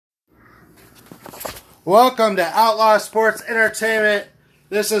Welcome to Outlaw Sports Entertainment.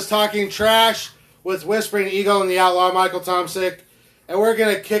 This is Talking Trash with Whispering Eagle and the Outlaw Michael Tomsick. And we're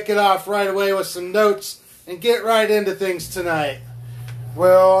going to kick it off right away with some notes and get right into things tonight.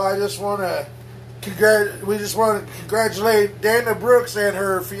 Well, I just want to congratulate Dana Brooks and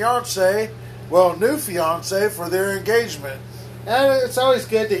her fiance, new fiance, for their engagement. And it's always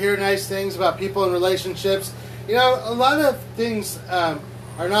good to hear nice things about people in relationships. You know, a lot of things are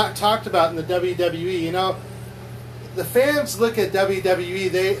not talked about in the WWE. You know, the fans look at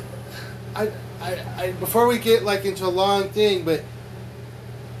WWE. Before we get into a long thing, but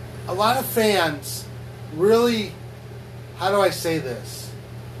a lot of fans really, how do I say this?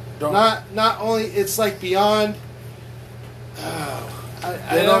 Not only it's beyond.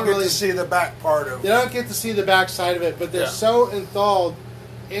 They don't get to see the back part of it. They don't get to see the back side of it, but they're so enthralled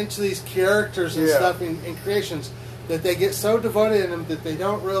into these characters and stuff and creations that they get so devoted in them that they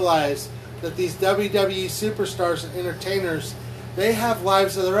don't realize that these WWE superstars and entertainers, they have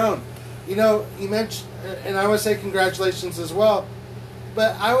lives of their own. You know, you mentioned, and I want to say congratulations as well,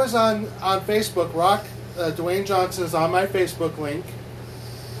 but I was on Facebook. Dwayne Johnson is on my Facebook link,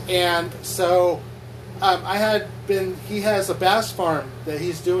 and so he has a bass farm that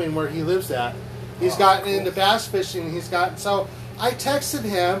he's doing where he lives at. He's gotten into bass fishing. So I texted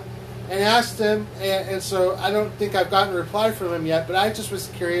him and asked him, and so I don't think I've gotten a reply from him yet, but I just was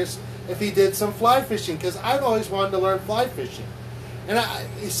curious if he did some fly fishing, because I've always wanted to learn fly fishing. And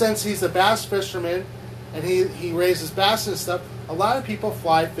since he's a bass fisherman and he raises bass and stuff, a lot of people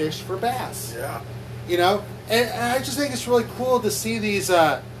fly fish for bass. Yeah. You know, and I just think it's really cool to see these,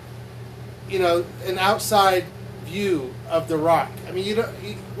 an outside view of The Rock. I mean,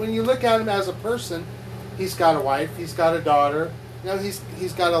 when you look at him as a person, he's got a wife, he's got a daughter,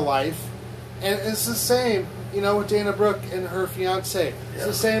 he's got a life, and it's the same, with Dana Brooke and her fiance. It's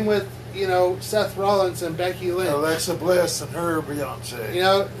the same with, Seth Rollins and Becky Lynch. Alexa Bliss and her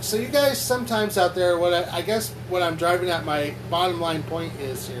fiance. So you guys sometimes out there, what I'm driving at, my bottom line point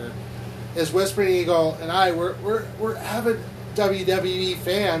is here, is Whispering Eagle and I, we're avid WWE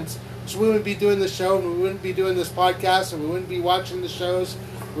fans. So we wouldn't be doing the show, and we wouldn't be doing this podcast, and we wouldn't be watching the shows.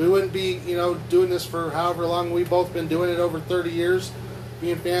 We wouldn't be, doing this for however long. We've both been doing it over 30 years,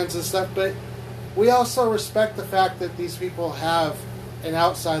 being fans and stuff. But we also respect the fact that these people have an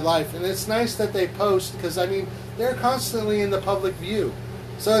outside life. And it's nice that they post, because, they're constantly in the public view.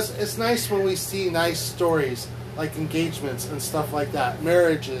 So it's nice when we see nice stories, like engagements and stuff like that,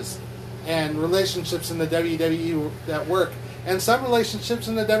 marriages, and relationships in the WWE that work. And some relationships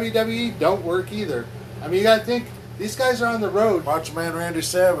in the WWE don't work either. You got to think, these guys are on the road. Macho Man Randy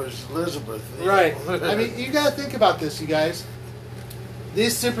Savage, Elizabeth. Right. You got to think about this, you guys.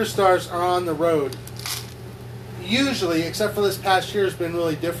 These superstars are on the road. Usually, except for this past year, has been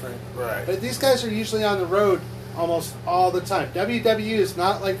really different. Right. But these guys are usually on the road almost all the time. WWE is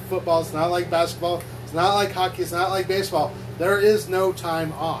not like football. It's not like basketball. It's not like hockey. It's not like baseball. There is no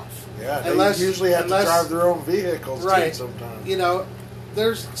time off. Yeah, they usually have to drive their own vehicles too sometimes.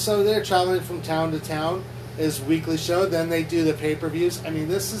 They're traveling from town to town. Is weekly show, then they do the pay-per-views.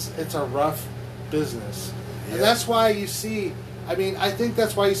 It's a rough business. Yeah. And that's why you see, I think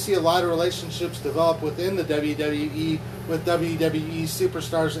that's why you see a lot of relationships develop within the WWE with WWE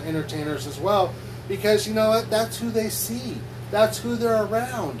superstars and entertainers as well, because you know what? That's who they see. That's who they're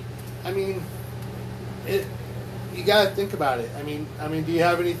around. You got to think about it. Do you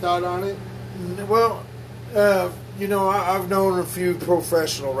have any thought on it? Well, I've known a few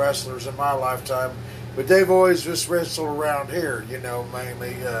professional wrestlers in my lifetime, but they've always just wrestled around here,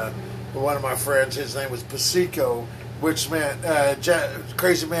 mainly. One of my friends, his name was Pasico, which meant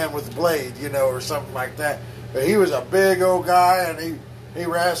crazy man with a blade, or something like that. But he was a big old guy, and he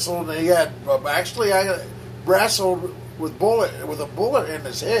wrestled, and he had, I wrestled with a bullet in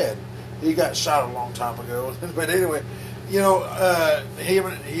his head. He got shot a long time ago. But anyway, he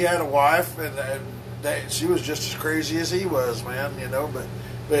had a wife, and she was just as crazy as he was, man, But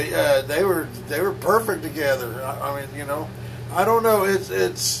they were perfect together. I don't know.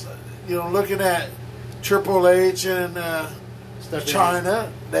 It's looking at Triple H and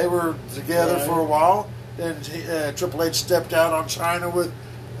China, they were together for a while. Then Triple H stepped out on China with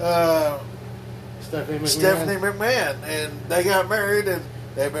Stephanie McMahon, and they got married, and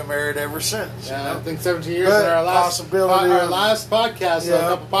they've been married ever since. Yeah, I think 17 years. Our last podcast, a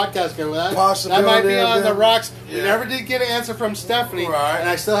couple podcasts ago, that might be on the rocks. Yeah. We never did get an answer from Stephanie, and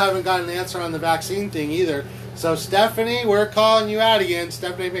I still haven't gotten an answer on the vaccine thing either. So, Stephanie, we're calling you out again.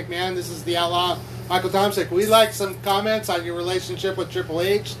 Stephanie McMahon, this is the Outlaw Michael Tomsick. We'd like some comments on your relationship with Triple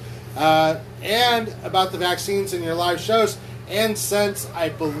H and about the vaccines in your live shows. And since I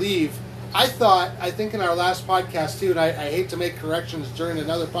believe I think in our last podcast too, and I hate to make corrections during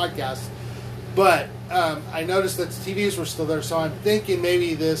another podcast, but I noticed that the TVs were still there, so I'm thinking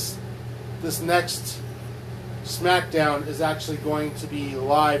maybe this next SmackDown is actually going to be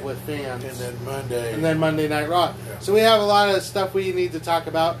live with fans. And then Monday Night Raw. Yeah. So we have a lot of stuff we need to talk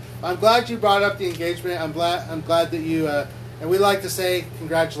about. I'm glad you brought up the engagement. I'm glad that you and we like to say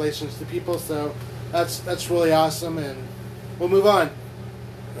congratulations to people. So that's really awesome, and we'll move on.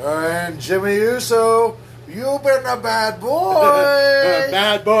 And Jimmy Uso, you've been a bad boy.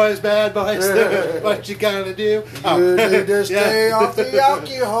 Bad boys. What you gonna do? You need to stay off the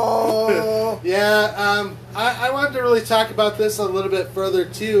alcohol. Yeah, I wanted to really talk about this a little bit further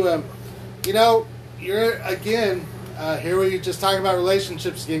too. You're again here we're just talking about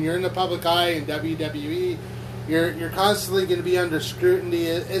relationships again. You're in the public eye in WWE. You're constantly going to be under scrutiny.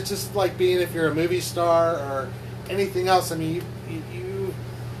 It's just like being if you're a movie star or anything else. I mean,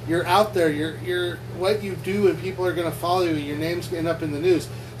 you're out there. You're what you do, and people are going to follow you. Your name's going to end up in the news.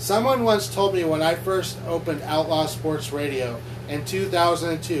 Someone once told me when I first opened Outlaw Sports Radio in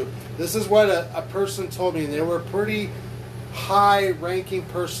 2002. This is what a person told me, and they were a pretty high-ranking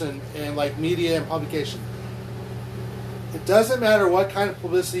person in like media and publication. It doesn't matter what kind of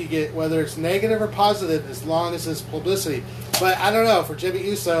publicity you get, whether it's negative or positive, as long as it's publicity. But I don't know, for Jimmy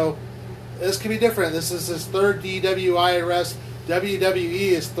Uso, this could be different. This is his third DWI arrest.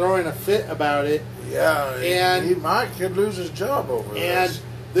 WWE is throwing a fit about it. Yeah, and he could lose his job over this. And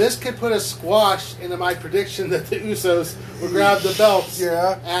this could put a squash into my prediction that the Usos will grab the belts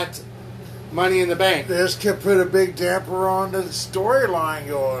at Money in the Bank. This could put a big damper on the storyline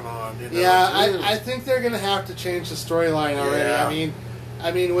going on. I think they're going to have to change the storyline already. Yeah.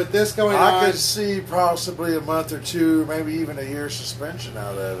 I mean, with this going on, I could see possibly a month or two, maybe even a year suspension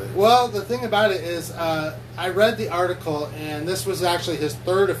out of it. Well, the thing about it is, I read the article, and this was actually his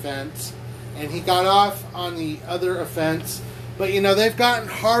third offense, and he got off on the other offense. But they've gotten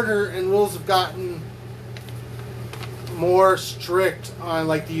harder, and rules have gotten more strict on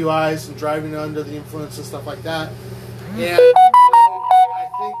like DUIs and driving under the influence and stuff like that. And I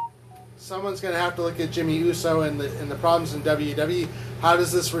think someone's going to have to look at Jimmy Uso and the problems in WWE. How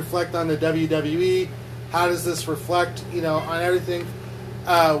does this reflect on the WWE? How does this reflect, on everything?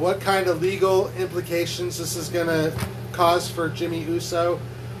 What kind of legal implications this is going to cause for Jimmy Uso?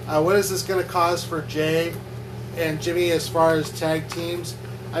 What is this going to cause for Jay and Jimmy as far as tag teams?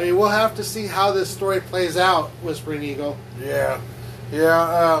 I mean, we'll have to see how this story plays out, Whispering Eagle. Yeah.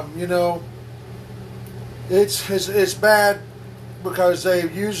 It's bad because they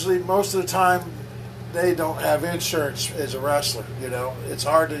usually, most of the time, they don't have insurance as a wrestler. It's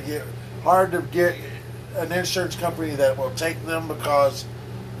hard to get an insurance company that will take them because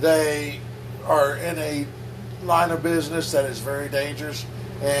they are in a line of business that is very dangerous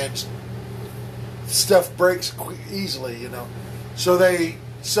and stuff breaks easily. So they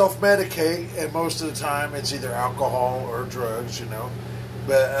self-medicate, and most of the time it's either alcohol or drugs,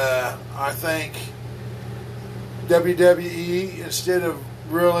 But I think WWE, instead of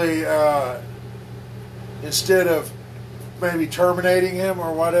maybe terminating him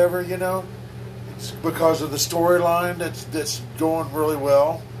or whatever, it's because of the storyline that's going really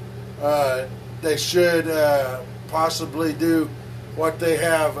well. They should possibly do what they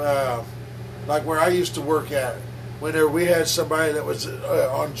have, like where I used to work at. Whenever we had somebody that was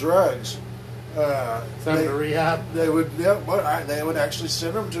on drugs, send them to rehab. They would actually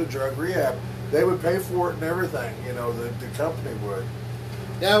send them to drug rehab. They would pay for it and everything. The company would.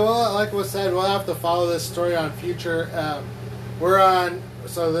 Yeah, well, like was said, we'll have to follow this story on future.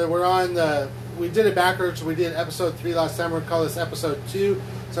 We did it backwards. We did episode 3 last time. We'll call this episode 2.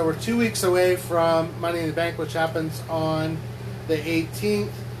 So we're 2 weeks away from Money in the Bank, which happens on the 18th.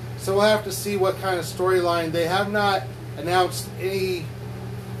 So we'll have to see what kind of storyline. They have not announced any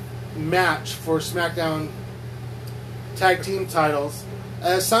match for SmackDown tag team titles.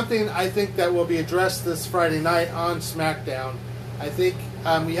 Something I think that will be addressed this Friday night on SmackDown. I think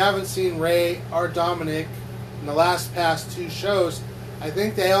we haven't seen Ray or Dominic in the past 2 shows. I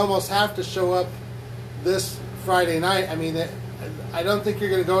think they almost have to show up this Friday night. I mean, I don't think you're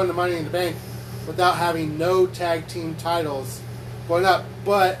going to go into Money in the Bank without having no tag team titles going up.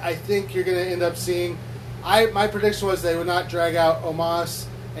 But I think you're going to end up seeing... my prediction was they would not drag out Omos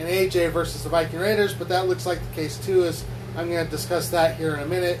and AJ versus the Viking Raiders, but that looks like the case too. I'm going to discuss that here in a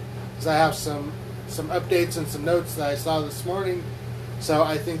minute because I have some updates and some notes that I saw this morning. So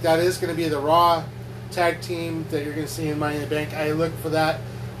I think that is going to be the Raw tag team that you're going to see in Money in the Bank. I look for that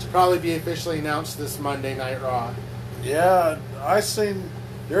to probably be officially announced this Monday Night Raw. Yeah, I seen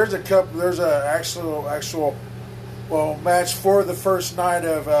there's a actual Well, match for the first night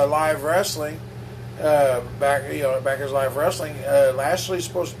of live wrestling, Backers Live Wrestling. Lashley's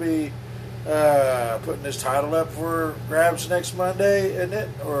supposed to be putting his title up for grabs next Monday, isn't it?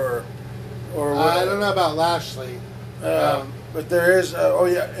 Or I don't know about Lashley. But there is.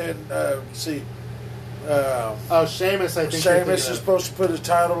 See. Sheamus, I think. Sheamus is supposed to put his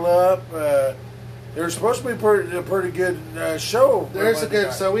title up. There's supposed to be a pretty good show. There's a good.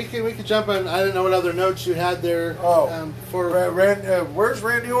 Night. So we could jump on. I didn't know what other notes you had there. Where's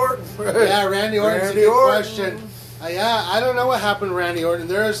Randy Orton? Yeah, Randy Orton's a good question. I don't know what happened to Randy Orton.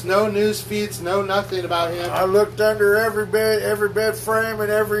 There is no news feeds, no nothing about him. I looked under every bed frame and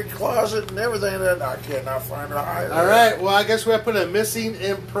every closet and everything, and I cannot find a hide. All right, well, I guess we have to put a missing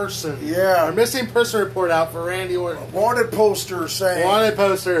in person. Yeah. Or missing person report out for Randy Orton. Wanted poster saying. Wanted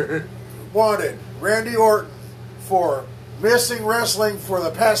poster. Wanted. Randy Orton for missing wrestling for the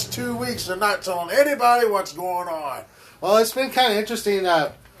past 2 weeks and not telling anybody what's going on. Well, it's been kind of interesting.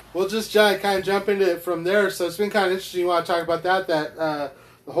 We'll just kind of jump into it from there. So it's been kind of interesting. You want to talk about that the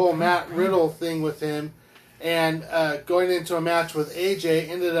whole Matt Riddle thing with him, and going into a match with AJ,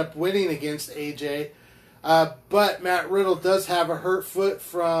 ended up winning against AJ. But Matt Riddle does have a hurt foot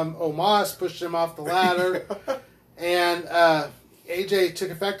from Omos, pushed him off the ladder, and AJ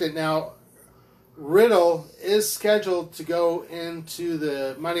took affected. Now, Riddle is scheduled to go into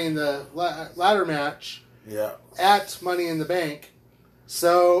the Money in the Ladder match at Money in the Bank.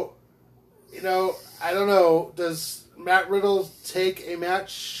 So, I don't know. Does Matt Riddle take a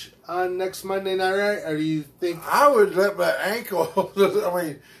match on next Monday Night Raw, or do you think... I would let my ankle... I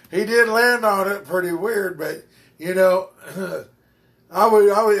mean, he did land on it pretty weird, but, I would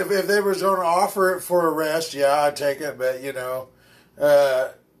if they was going to offer it for a rest, I'd take it, but,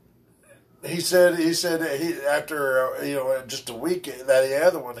 he said that he after, just a week that the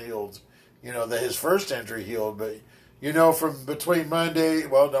other one healed, that his first injury healed, but... from between Monday,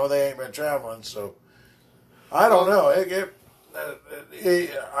 well, no, they ain't been traveling, so I don't know. I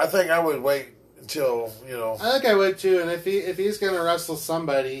think I would wait until, I think I would too, and if he's going to wrestle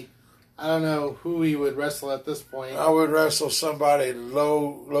somebody, I don't know who he would wrestle at this point. I would wrestle somebody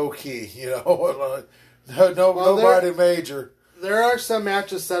low key, nobody major. There are some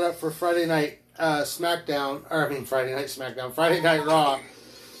matches set up for Friday Night Friday Night Raw.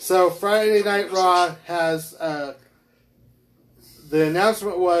 So Friday Night Raw has... the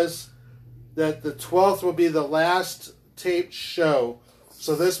announcement was that the 12th will be the last taped show.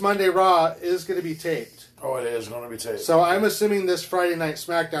 So this Monday Raw is going to be taped. Oh, it is going to be taped. So I'm assuming this Friday Night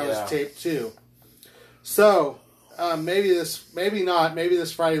SmackDown is taped too. So maybe not. Maybe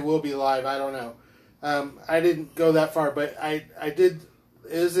this Friday will be live. I don't know. I didn't go that far, but I did.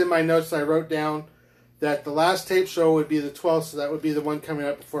 It is in my notes that I wrote down that the last tape show would be the 12th, so that would be the one coming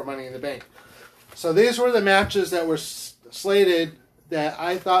up before Money in the Bank. So these were the matches that were slated that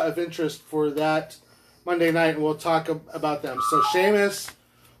I thought of interest for that Monday night, and we'll talk about them. So Sheamus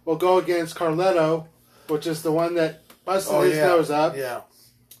will go against Carletto, which is the one that busted his nose up. Yeah.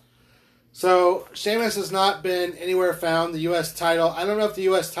 So Sheamus has not been anywhere found. The U.S. title, I don't know if the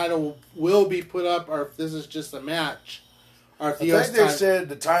U.S. title will be put up or if this is just a match. Or if the I think they said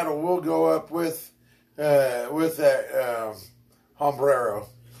the title will go up with that Hombrero.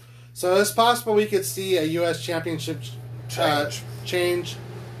 So it's possible we could see a U.S. championship change.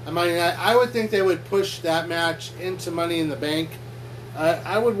 I mean, I would think they would push that match into Money in the Bank.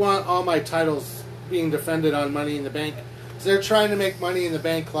 I would want all my titles being defended on Money in the Bank. So they're trying to make Money in the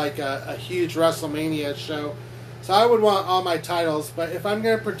Bank like a huge WrestleMania show. So I would want all my titles. But if I'm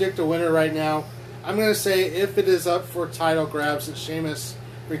going to predict a winner right now, I'm going to say if it is up for title grabs, that Sheamus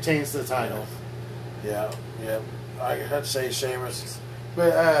retains the title. Yeah. I'd say Sheamus.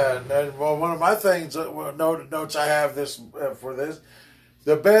 But one of my things, notes I have for this,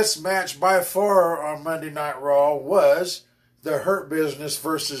 the best match by far on Monday Night Raw was the Hurt Business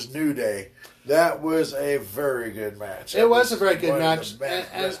versus New Day. That was a very good match. It was a very good match,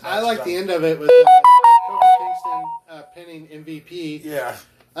 and I like the end of it with Kofi Kingston pinning MVP. Yeah.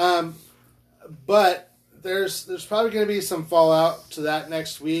 But there's probably going to be some fallout to that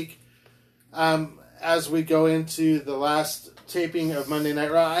next week as we go into the last taping of Monday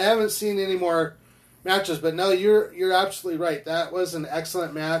Night Raw. I haven't seen any more matches, but no, you're absolutely right. That was an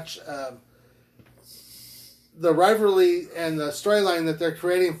excellent match. The rivalry and the storyline that they're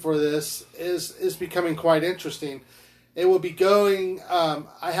creating for this is becoming quite interesting. It will be going...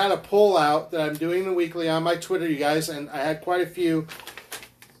 I had a poll out that I'm doing weekly on my Twitter, you guys, and I had quite a few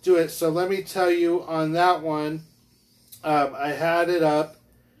do it. So let me tell you on that one, I had it up,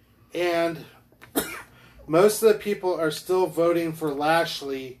 and most of the people are still voting for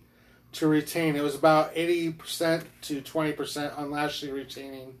Lashley, to retain. It was about 80% to 20% on Lashley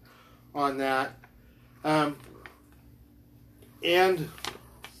retaining on that. And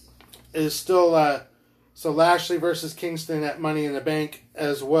is still so Lashley versus Kingston at Money in the Bank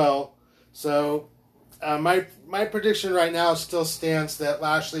as well. So my prediction right now still stands that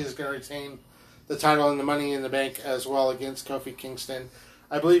Lashley is going to retain the title in the Money in the Bank as well against Kofi Kingston.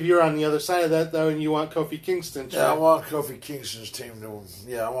 I believe you're on the other side of that, though, and you want Kofi Kingston to win. I want Kofi Kingston's team to win.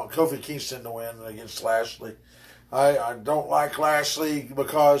 Yeah, I want Kofi Kingston to win against Lashley. I don't like Lashley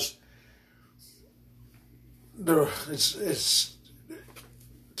because it's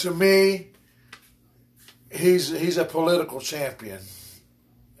to me, he's a political champion.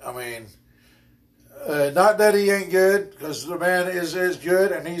 I mean, not that he ain't good, because the man is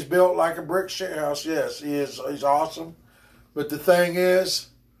good, and he's built like a brick shit house. Yes, he is. He's awesome. But the thing is,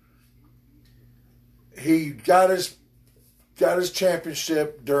 he got his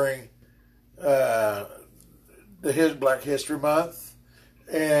championship during his Black History Month,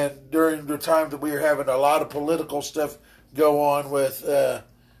 and during the time that we were having a lot of political stuff go on with, a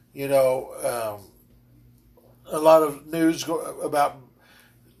lot of news about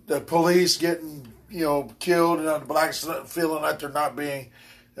the police getting, killed, and the blacks feeling like they're not being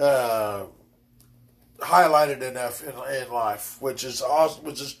highlighted enough in life, which is awesome.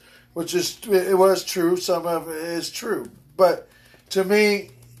 It was true. Some of it is true, but to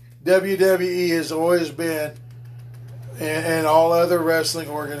me, WWE has always been, and all other wrestling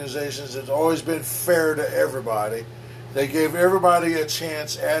organizations, has always been fair to everybody. They gave everybody a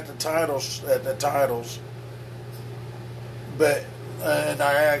chance at the titles. But and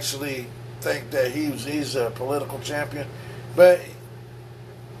I actually think that he's a political champion, but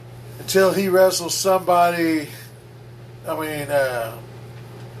until he wrestles somebody, I mean,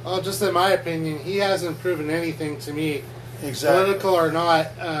 well, just in my opinion, he hasn't proven anything to me, exactly, political or not.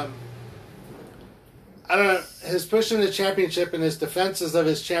 I don't know, his push in the championship and his defenses of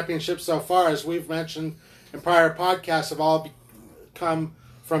his championship so far, as we've mentioned in prior podcasts, have all come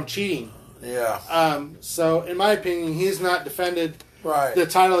from cheating. Yeah. So, in my opinion, he's not defended the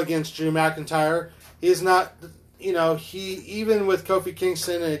title against Drew McIntyre. He's not, even with Kofi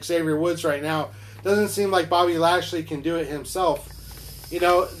Kingston and Xavier Woods right now, doesn't seem like Bobby Lashley can do it himself.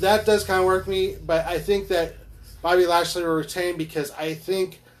 That does kind of work me, but I think that Bobby Lashley will retain, because I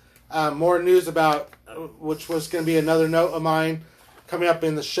think more news about, which was going to be another note of mine coming up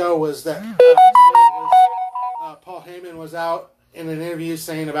in the show, was that Paul Heyman was out in an interview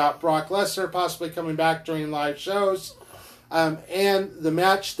saying about Brock Lesnar possibly coming back during live shows. And the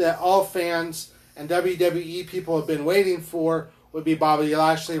match that all fans and WWE people have been waiting for would be Bobby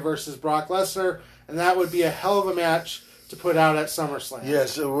Lashley versus Brock Lesnar, and that would be a hell of a match to put out at SummerSlam.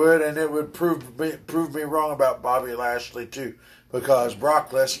 Yes, it would, and it would prove me wrong about Bobby Lashley too, because Brock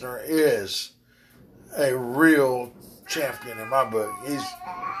Lesnar is a real champion in my book.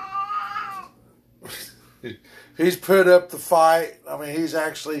 He's put up the fight. I mean, he's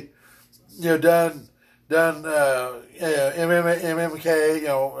actually done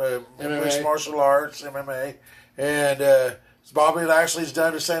MMA, mixed martial arts, MMA, and Bobby Lashley's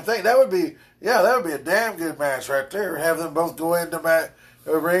done the same thing. That would be a damn good match right there. Have them both go into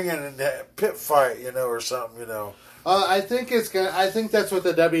a ring and pit fight, or something, I think I think that's what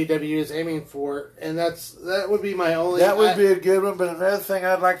the WWE is aiming for, and that would be my only. That would be a good one. But another thing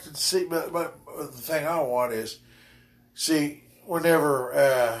I'd like to see, but the thing I want is see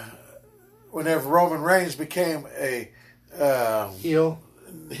whenever Roman Reigns became a heel,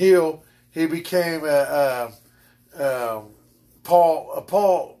 he became a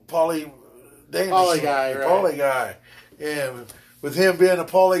Paulie guy, and with him being a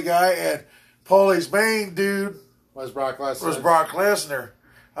Paulie guy, and Paulie's main dude was Brock Lesnar.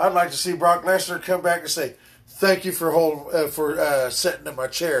 I'd like to see Brock Lesnar come back and say, "Thank you for sitting in my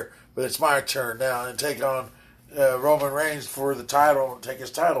chair, but it's my turn now," and take on Roman Reigns for the title and take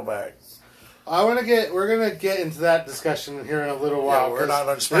his title back. We're gonna get into that discussion here in a little while. Yeah, we're not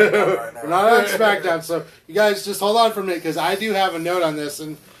on SmackDown right now. We're not on SmackDown, so you guys just hold on for a minute, because I do have a note on this,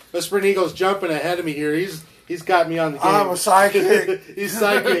 and Whispered Eagle's jumping ahead of me here. He's got me on the game. I'm a psychic. He's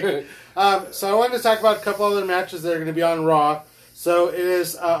psychic. So I wanted to talk about a couple other matches that are going to be on Raw. So it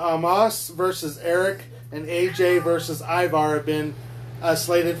is Omos versus Eric, and AJ versus Ivar have been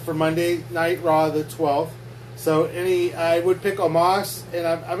slated for Monday Night Raw the 12th. So I would pick Omos, and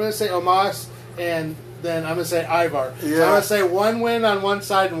I'm going to say Omos, and then I'm going to say Ivar. Yeah. So I'm going to say one win on one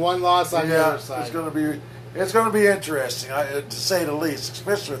side and one loss on the other side. It's going to be interesting, to say the least,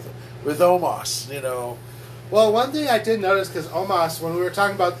 especially with Omos. Well, one thing I did notice, because Omos, when we were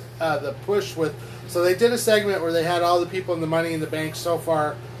talking about the push so they did a segment where they had all the people in the Money in the Bank so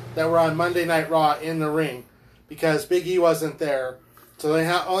far that were on Monday Night Raw in the ring because Big E wasn't there. So they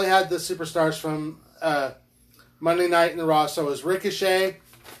only had the superstars from Monday Night in Raw. So it was Ricochet,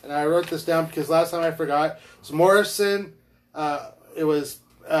 and I wrote this down because last time I forgot. It was Morrison. It was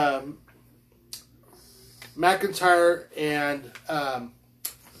McIntyre and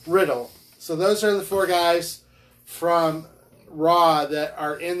Riddle. So those are the 4 guys from Raw that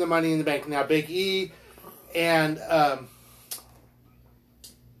are in the Money in the Bank. Now Big E and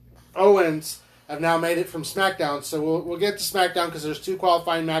Owens have now made it from SmackDown. So we'll get to SmackDown because there's 2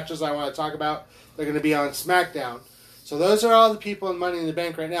 qualifying matches I want to talk about. They're going to be on SmackDown. So those are all the people in Money in the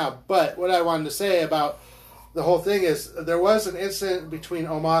Bank right now. But what I wanted to say about the whole thing is there was an incident between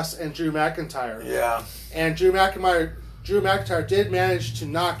Omos and Drew McIntyre. Yeah. And Drew McIntyre did manage to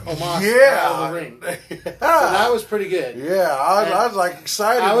knock Omos out of the ring. So that was pretty good. Yeah, I was like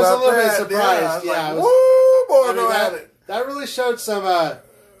excited about that. I was a little bit surprised. Yeah, woo, boy, that really showed some,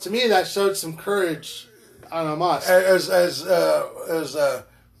 to me, that showed some courage on Omos. As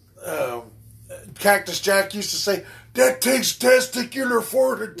Cactus Jack used to say, that takes testicular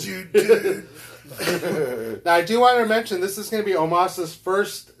fortitude, dude. Now, I do want to mention, this is going to be Omos'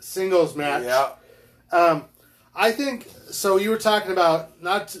 first singles match. Yeah. I think, so you were talking about,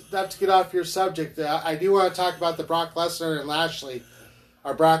 not to get off your subject, I do want to talk about the Brock Lesnar and Lashley,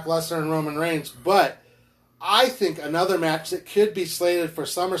 or Brock Lesnar and Roman Reigns, but I think another match that could be slated for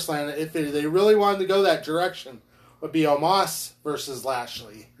SummerSlam, if they really wanted to go that direction, would be Omos versus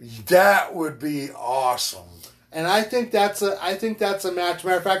Lashley. That would be awesome. And I think that's a match.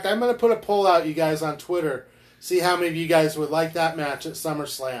 Matter of fact, I'm going to put a poll out, you guys, on Twitter. See how many of you guys would like that match at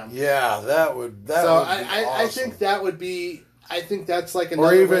SummerSlam. Yeah, that would be awesome. I think that would be. I think that's like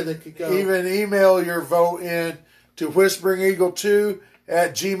another way that could go. Even email your vote in to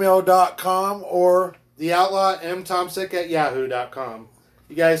whisperingeagle2@gmail.com or The Outlaw mtomsic@yahoo.com.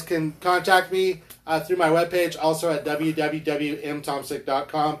 You guys can contact me through my webpage, also at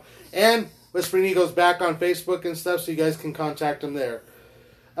www.mtomsic.com, and Whispering Eagle's back on Facebook and stuff, so you guys can contact them there.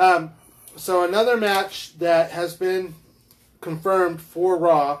 So another match that has been confirmed for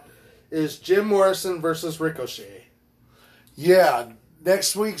Raw is Jim Morrison versus Ricochet. Yeah,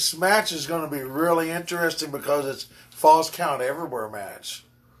 next week's match is going to be really interesting because it's Falls Count Everywhere match.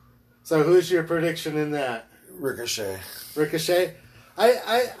 So who's your prediction in that? Ricochet. Ricochet?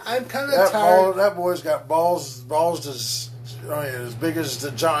 I'm kind of tired. That boy's got balls as big as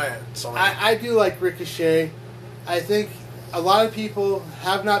the Giants. I do like Ricochet. I think a lot of people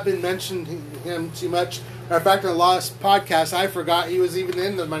have not been mentioning him too much. Matter of fact, in the last podcast, I forgot he was even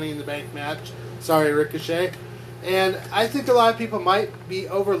in the Money in the Bank match. Sorry, Ricochet. And I think a lot of people might be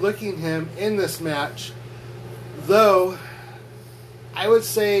overlooking him in this match. Though, I would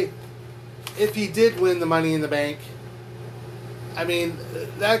say if he did win the Money in the Bank, I mean,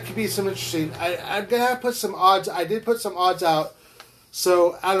 that could be some interesting. I'm going to have to put some odds. I did put some odds out.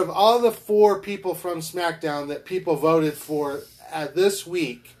 So, out of all the 4 people from SmackDown that people voted for this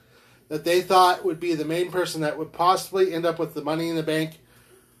week, that they thought would be the main person that would possibly end up with the Money in the Bank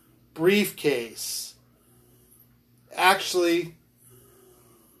briefcase, actually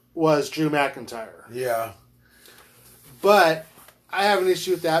was Drew McIntyre. Yeah. But I have an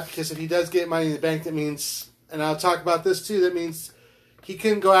issue with that because if he does get Money in the Bank, that means, and I'll talk about this too, that means he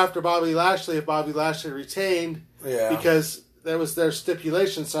couldn't go after Bobby Lashley if Bobby Lashley retained. Yeah. Because that was their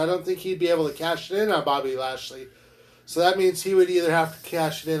stipulation. So I don't think he'd be able to cash it in on Bobby Lashley. So that means he would either have to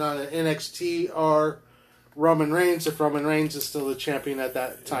cash it in on an NXT or Roman Reigns if Roman Reigns is still the champion at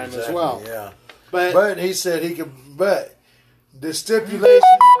that time as well. Yeah. But he said he could. But the stipulations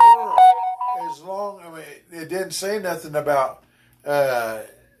were as long. I mean, it didn't say nothing about the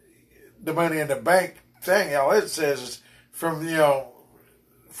Money in the Bank thing. All it says is from now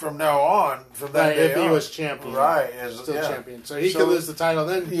on, from that day if he was champion, right? Champion, so he could lose the title.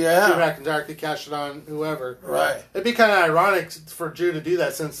 Then Drew McIntyre could cash it on whoever. Right. It'd be kind of ironic for Drew to do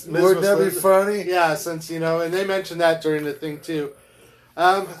that since Miz wouldn't that be funny? Yeah, since and they mentioned that during the thing too.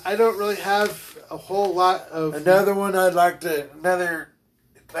 I don't really have a whole lot of another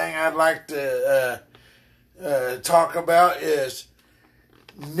thing I'd like to talk about is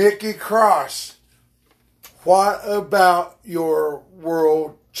Nikki Cross. What about your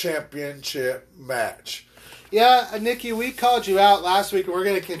World Championship match? Yeah, Nikki, we called you out last week, and we're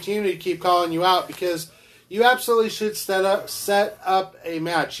going to continue to keep calling you out because you absolutely should set up a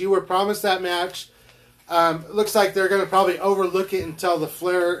match. You were promised that match. It looks like they're going to probably overlook it until the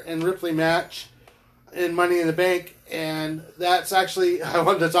Flair and Ripley match in Money in the Bank, and that's actually, I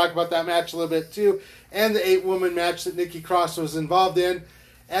wanted to talk about that match a little bit too, and the 8-woman match that Nikki Cross was involved in,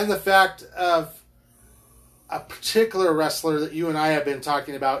 and the fact of a particular wrestler that you and I have been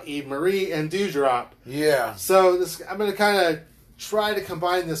talking about, Eve Marie and Doudrop. Yeah. So I'm going to kind of try to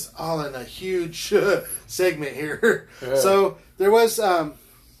combine this all in a huge segment here. Yeah. So there was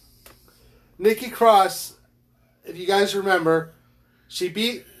Nikki Cross, if you guys remember, she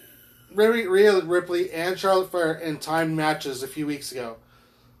beat Rhea Ripley and Charlotte Flair in timed matches a few weeks ago.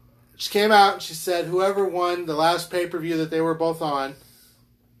 She came out and she said whoever won the last pay-per-view that they were both on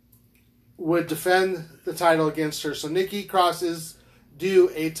would defend the title against her. So Nikki Cross is due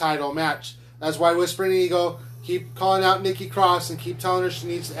a title match. That's why Whispering Eagle keep calling out Nikki Cross and keep telling her she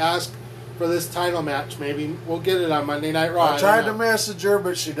needs to ask for this title match. Maybe we'll get it on Monday Night Raw. I tried to message her,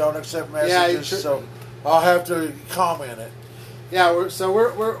 but she don't accept messages, so I'll have to comment it. Yeah,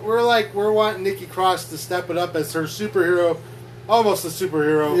 we're wanting Nikki Cross to step it up as her superhero, almost a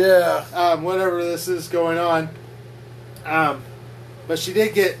superhero. Yeah. Whatever this is going on. But she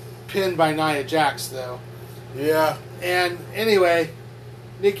did get pinned by Nia Jax, though. Yeah. And anyway,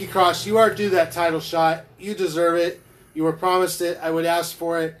 Nikki Cross, you are due that title shot. You deserve it. You were promised it. I would ask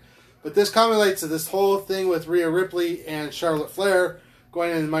for it. But this culminates to this whole thing with Rhea Ripley and Charlotte Flair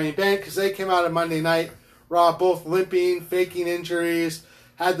going into Money in the Bank because they came out of Monday Night Raw both limping, faking injuries,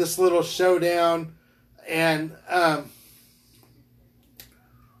 had this little showdown, and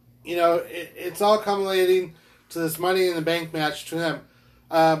it's all culminating to this Money in the Bank match between them.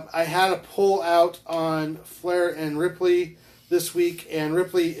 I had a poll out on Flair and Ripley this week, and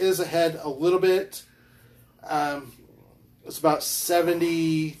Ripley is ahead a little bit. It's about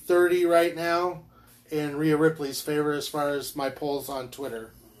 70-30 right now in Rhea Ripley's favor as far as my polls on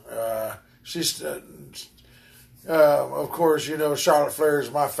Twitter. She's, of course, Charlotte Flair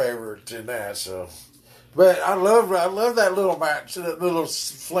is my favorite in that. So, but I love that little match, that little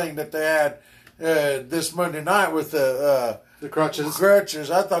fling that they had this Monday night with the crutches.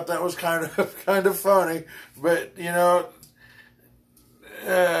 Crutches. I thought that was kind of funny, but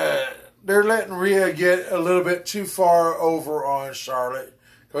they're letting Rhea get a little bit too far over on Charlotte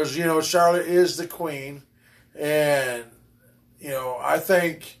because Charlotte is the queen, and I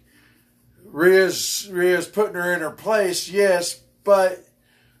think Rhea's putting her in her place, yes, but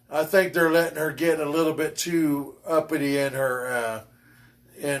I think they're letting her get a little bit too uppity in her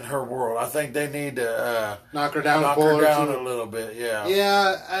world. I think they need to knock her down a little bit. Yeah.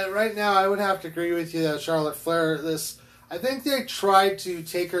 Yeah. Right now, I would have to agree with you that Charlotte Flair. I think they tried to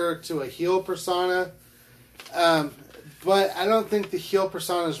take her to a heel persona, but I don't think the heel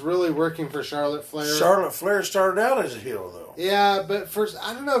persona is really working for Charlotte Flair. Charlotte Flair started out as a heel, though. Yeah, but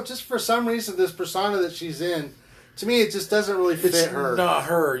I don't know, just for some reason, this persona that she's in, to me, it just doesn't really fit her. It's not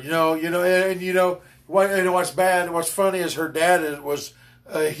her, what's bad, what's funny is her dad was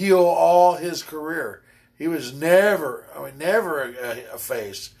a heel all his career. He was never a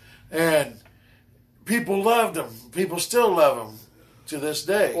face, and people loved him. People still love him to this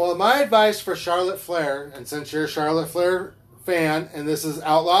day. Well, my advice for Charlotte Flair, and since you're a Charlotte Flair fan, and this is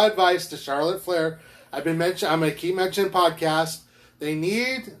outlaw advice to Charlotte Flair, I'm going to keep mentioning podcasts. They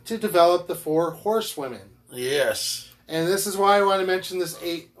need to develop the 4 horsewomen. Yes. And this is why I want to mention this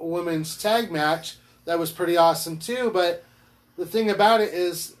 8 women's tag match. That was pretty awesome too. But the thing about it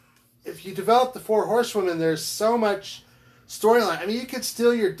is, if you develop the 4 horsewomen, there's so much storyline. I mean, you could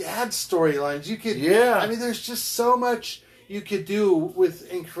steal your dad's storylines. You could. Yeah. I mean, there's just so much you could do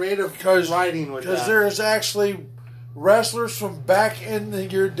in creative writing with that. Because there's actually wrestlers from back in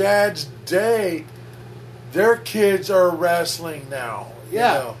your dad's day. Their kids are wrestling now.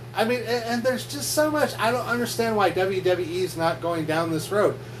 Yeah. I mean, and there's just so much. I don't understand why WWE is not going down this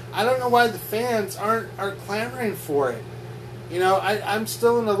road. I don't know why the fans aren't clamoring for it. I'm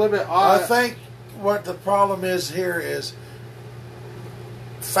still in a little bit odd. I think what the problem is here is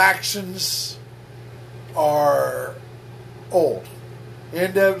factions are old.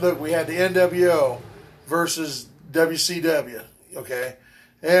 Look, we had the NWO versus WCW, okay?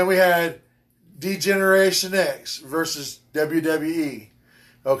 And we had D-Generation X versus WWE,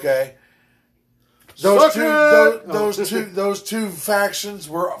 okay? Those two factions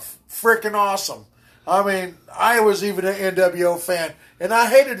were freaking awesome. I mean, I was even an NWO fan, and I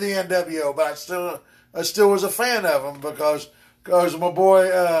hated the NWO, but I still was a fan of them because of my boy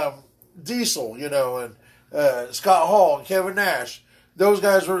Diesel, and Scott Hall and Kevin Nash. Those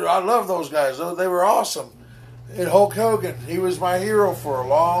guys I love those guys. They were awesome. And Hulk Hogan, he was my hero for a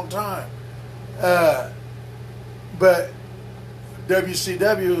long time. But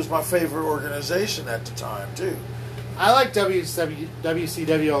WCW was my favorite organization at the time, too. I like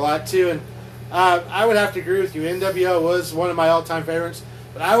WCW a lot, too, and I would have to agree with you. NWO was one of my all-time favorites,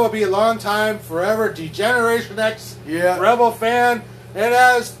 but I will be a long-time, forever D-Generation X Rebel fan, and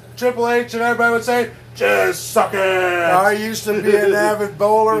as Triple H and everybody would say, Just suck it. I used to be an avid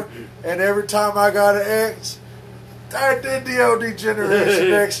bowler, and every time I got an X, I did the OD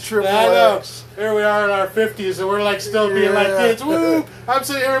Generation X Triple I know. X. Here we are in our 50s, and we're like still being like kids. Woo! I'm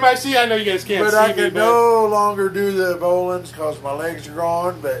sitting everybody see. I know you guys can't But see I me, can but no longer do the bowlings because my legs are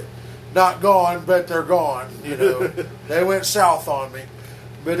gone, but not gone, but they're gone. You know, they went south on me.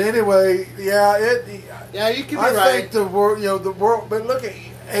 But anyway, yeah, you can be I right. think the world. But look at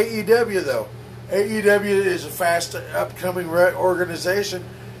AEW though. AEW is a fast upcoming organization,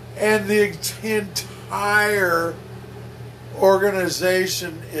 and the entire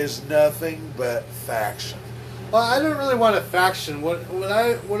organization is nothing but faction. Well, I don't really want a faction. What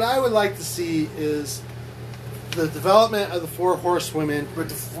I would like to see is the development of the Four Horsewomen. But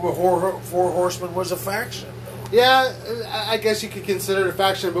the Four Horsemen was a faction. Yeah, I guess you could consider it a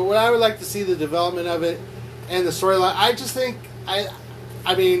faction, but what I would like to see the development of it and the storyline. I just think I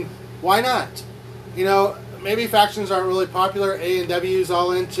mean, why not? You know, maybe factions aren't really popular. A&W's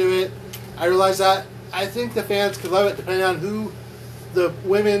all into it. I realize that. I think the fans could love it depending on who the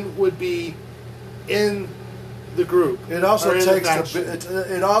women would be in the group. It also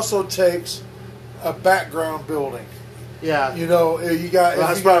takes a background building. Yeah, you know, you got. Well,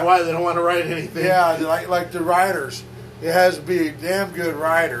 that's probably why they don't want to write anything. Yeah, like the writers, it has to be a damn good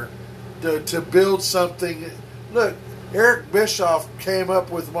writer to build something. Look, Eric Bischoff came up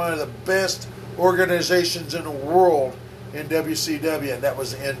with one of the best organizations in the world in WCW, and that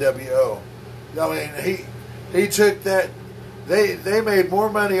was the NWO. I mean, he took that. They made more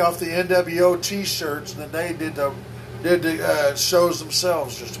money off the NWO T-shirts than they did the shows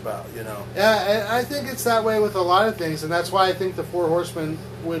themselves. Just about, you know. Yeah, and I think it's that way with a lot of things, and that's why I think the Four Horsemen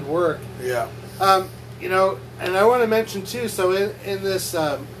would work. Yeah. You know, and I want to mention too. So in this,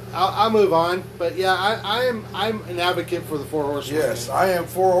 I'll move on. But yeah, I'm an advocate for the Four Horsemen. Yes, I am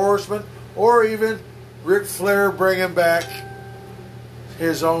Four Horsemen, or even Ric Flair bringing back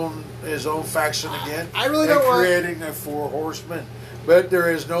his own faction again. I really don't want creating a Four Horsemen, but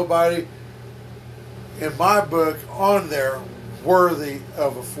there is nobody in my book on there worthy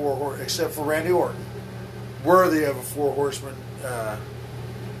of a except for Randy Orton, worthy of a Four Horsemen.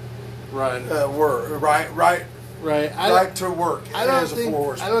 Right. Right to work. I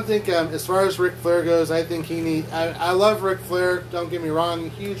don't think as far as Ric Flair goes, I think he needs. I love Ric Flair. Don't get me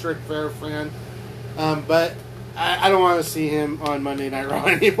wrong, huge Ric Flair fan. But I don't want to see him on Monday Night Raw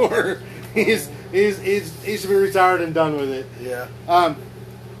anymore. He should be retired and done with it. Yeah.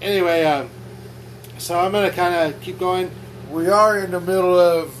 Anyway, so I'm gonna kind of keep going. We are in the middle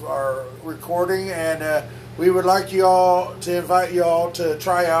of our recording, and we would like to invite you all to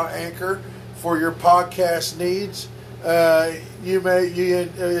try out Anchor for your podcast needs.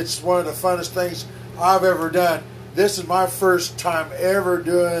 It's one of the funnest things I've ever done. This is my first time ever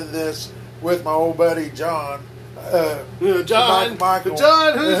doing this with my old buddy John. John, Michael.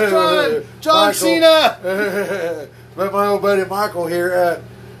 John, who's John? John Cena. But my old buddy Michael here.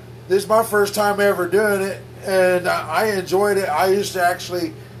 This is my first time ever doing it, and I enjoyed it. I used to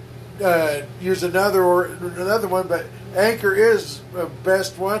actually use another one, but Anchor is the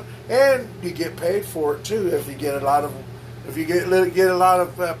best one, and you get paid for it too. If you get a lot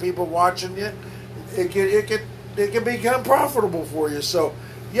of people watching you, it can become profitable for you. So,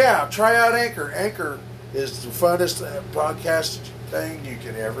 yeah, try out Anchor. Anchor is the funnest podcast thing you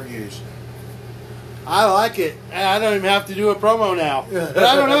can ever use. I like it. I don't even have to do a promo now. But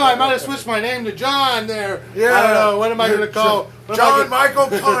I don't know. I might have switched my name to John there. Yeah. I don't know. What am I going to call? John Michael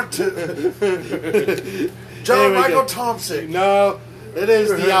John Michael Thompson. No, it is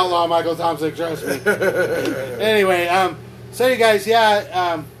the outlaw Michael Thompson. Trust me. Anyway, so you guys,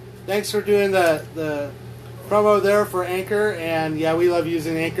 thanks for doing the promo there for Anchor, and yeah, we love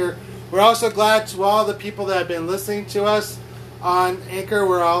using Anchor. We're also glad to all the people that have been listening to us on Anchor.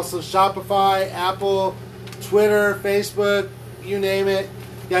 We're also Shopify, Apple, Twitter, Facebook, you name it.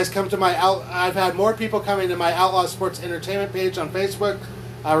 You guys come to I've had more people coming to my Outlaw Sports Entertainment page on Facebook,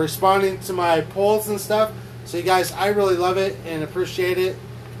 responding to my polls and stuff. So you guys, I really love it and appreciate it.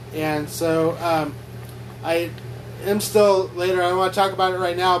 And so I am still later. I don't want to talk about it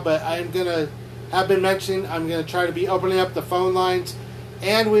right now, but I'm going to try to be opening up the phone lines.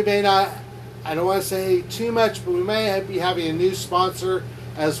 And we may not, I don't want to say too much, but we may be having a new sponsor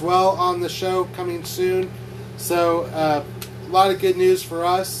as well on the show coming soon. So a lot of good news for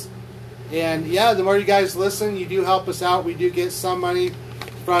us. And yeah, the more you guys listen, you do help us out. We do get some money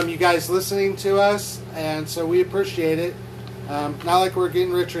from you guys listening to us, and so we appreciate it. Not like we're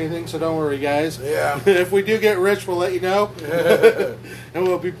getting rich or anything, so don't worry, guys. Yeah. If we do get rich, we'll let you know. And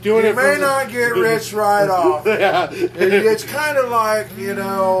we'll be doing it. You may not get rich right off. Yeah. It's kind of like,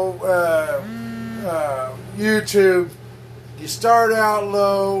 YouTube. You start out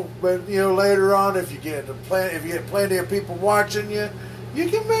low, but later on, if you get plenty of people watching you, you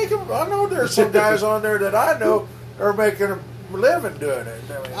can make them. I know there's some guys on there that I know are making a living doing it.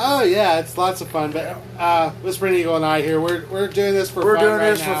 I mean, oh yeah, it's lots of fun. But Whispering Eagle and I here, we're doing this for fun. We're doing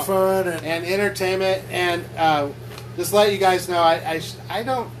right this now. for fun and entertainment. And just to let you guys know, I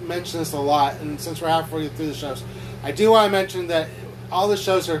don't mention this a lot, and since we're halfway through the shows, I do want to mention that all the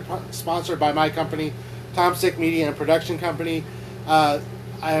shows are sponsored by my company, Tom Stick Media and Production Company. I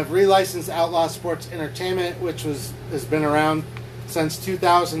have relicensed Outlaw Sports Entertainment, which has been around since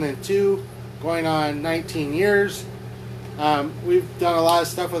 2002, going on 19 years. We've done a lot of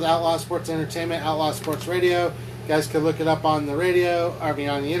stuff with Outlaw Sports Entertainment, Outlaw Sports Radio. You guys can look it up on the radio, on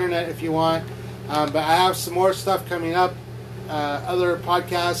the internet if you want. But I have some more stuff coming up, other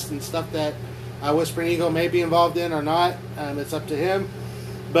podcasts and stuff that Whispering Eagle may be involved in or not. It's up to him.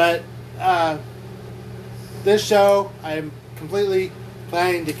 But this show, I'm completely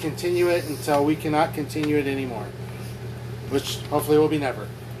planning to continue it until we cannot continue it anymore, which hopefully will be never.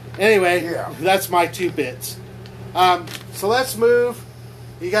 Anyway, That's my 2 bits. So let's move.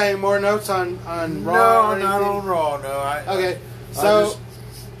 You got any more notes on Raw? No, not on Raw. No. Okay, so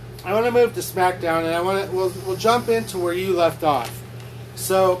I want to move to SmackDown, and we'll jump into where you left off.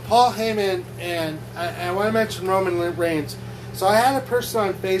 So Paul Heyman, and I want to mention Roman Reigns. So I had a person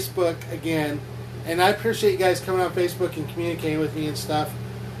on Facebook again, and I appreciate you guys coming on Facebook and communicating with me and stuff.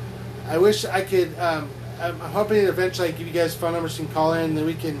 I wish I could. I'm hoping eventually I give you guys phone numbers so you can call in, and then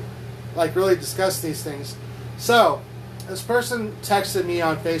we can really discuss these things. So this person texted me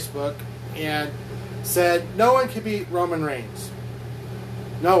on Facebook and said no one can beat Roman Reigns.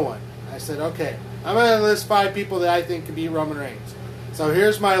 No one. I said, okay, I'm going to list 5 people that I think can beat Roman Reigns. So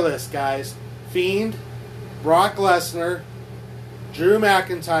here's my list, guys. Fiend, Brock Lesnar, Drew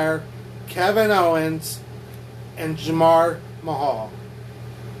McIntyre, Kevin Owens, and Jamar Mahal.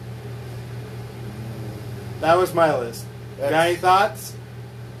 That was my list. Got any thoughts?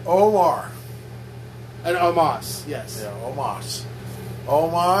 Omar. And Omos, yes. Yeah,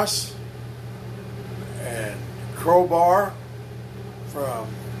 Omos. And Crowbar from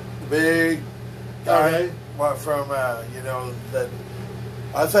Big guy. Okay. From that.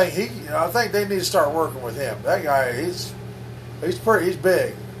 I think they need to start working with him. That guy, he's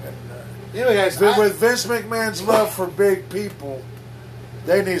big. And, Guys, with Vince McMahon's love for big people,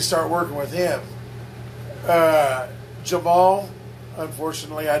 they need to start working with him. Jamal,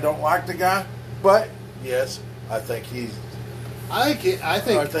 unfortunately, I don't like the guy, but yes, I think he's. I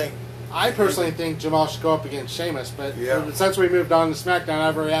personally think Jamal should go up against Sheamus, but since we moved on to SmackDown,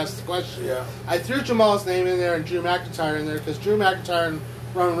 I've already asked the question. Yeah. I threw Jamal's name in there and Drew McIntyre in there because Drew McIntyre and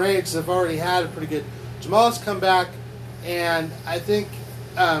Roman Reigns have already had a pretty good. Jamal's come back, and I think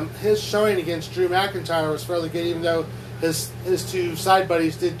his showing against Drew McIntyre was fairly good, even though his 2 side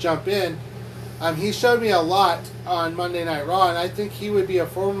buddies did jump in. He showed me a lot on Monday Night Raw, and I think he would be a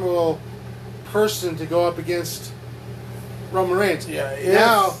formidable person to go up against Roman Reigns. Yeah,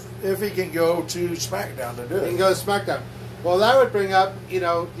 if he can go to SmackDown to do it. He can go to SmackDown. Well, that would bring up,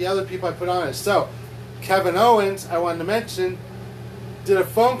 the other people I put on it. So, Kevin Owens, I wanted to mention, did a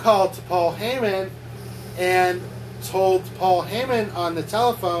phone call to Paul Heyman and told Paul Heyman on the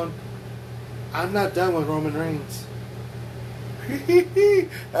telephone, I'm not done with Roman Reigns.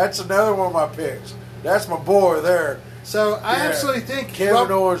 That's another one of my picks. That's my boy there. So I absolutely think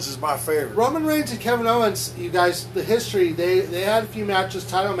Kevin Owens is my favorite. Roman Reigns and Kevin Owens, you guys, the history, they had a few matches,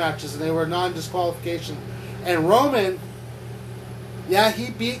 title matches, and they were non-disqualification. And Roman, he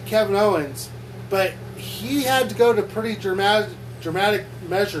beat Kevin Owens, but he had to go to pretty dramatic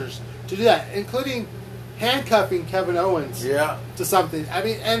measures to do that, including handcuffing Kevin Owens to something. I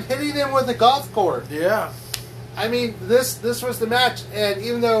mean, and hitting him with a golf club. Yeah. I mean, this was the match, and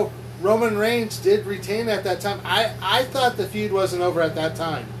even though Roman Reigns did retain at that time, I thought the feud wasn't over at that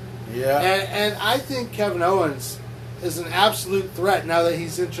time. Yeah. And I think Kevin Owens is an absolute threat now that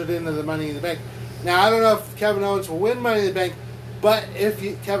he's entered into the Money in the Bank. Now, I don't know if Kevin Owens will win Money in the Bank, but if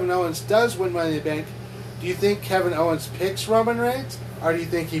Kevin Owens does win Money in the Bank, do you think Kevin Owens picks Roman Reigns, or do you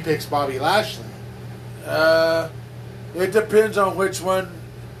think he picks Bobby Lashley? It depends on which one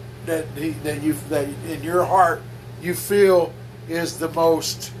that in your heart you feel is the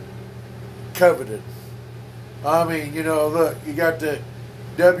most coveted. I mean, look, you got the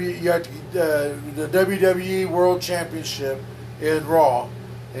WWE World Championship in Raw,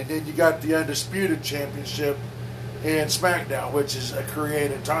 and then you got the Undisputed Championship in SmackDown, which is a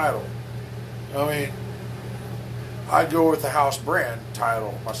created title. I mean, I'd go with the house brand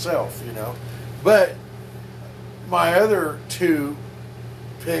title myself, But my other 2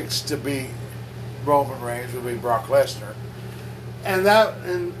 picks to beat Roman Reigns would be Brock Lesnar. And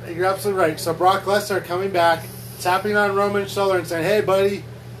you're absolutely right. So Brock Lesnar coming back, tapping on Roman's shoulder and saying, "Hey, buddy,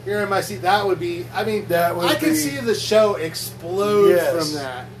 you're in my seat." That would be. I mean, I can see the show explode from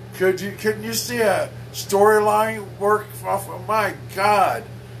that. Couldn't you see a storyline work off of? My God,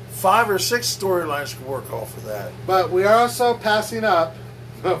 5 or 6 storylines could work off of that. But we are also passing up.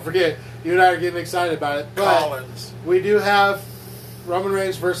 Don't forget, you and I are getting excited about it. But Collins. We do have Roman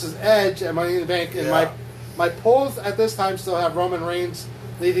Reigns versus Edge at Money in the Bank, and my polls at this time still have Roman Reigns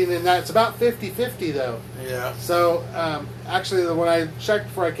leading in that. It's about 50-50 though. Yeah. So actually, when I checked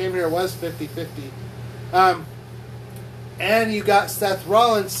before I came here, it was 50-50. And you got Seth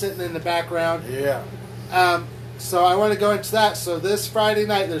Rollins sitting in the background. Yeah. So I want to go into that. So this Friday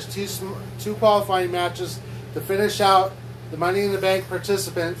night, there's two qualifying matches to finish out the Money in the Bank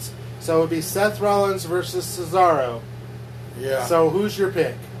participants. So it would be Seth Rollins versus Cesaro. Yeah. So who's your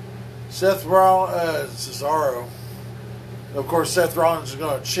pick? Seth Rollins, Cesaro. Of course, Seth Rollins is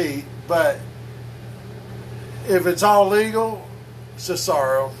going to cheat, but if it's all legal,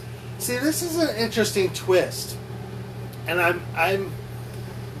 Cesaro. See, this is an interesting twist, and I'm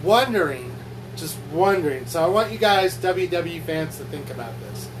wondering, just wondering. So I want you guys, WWE fans, to think about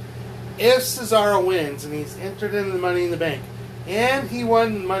this. If Cesaro wins and he's entered into the Money in the Bank, and he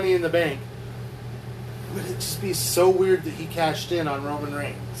won Money in the Bank, would it just be so weird that he cashed in on Roman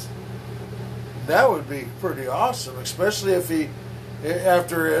Reigns? That would be pretty awesome, especially if he,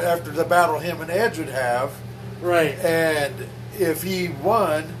 after the battle him and Edge would have, right? And if he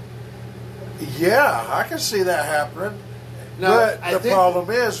won, yeah, I can see that happening. No, but the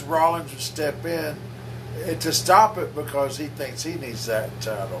problem is Rollins would step in to stop it because he thinks he needs that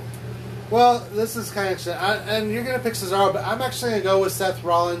title. Well, this is kind of shit. And you're going to pick Cesaro, but I'm actually going to go with Seth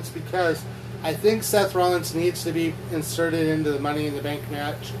Rollins because I think Seth Rollins needs to be inserted into the Money in the Bank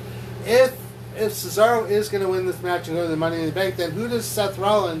match. If Cesaro is going to win this match and go to the Money in the Bank, then who does Seth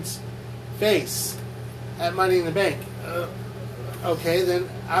Rollins face at Money in the Bank? Okay, then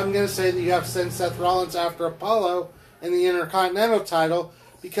I'm going to say that you have to send Seth Rollins after Apollo in the Intercontinental title,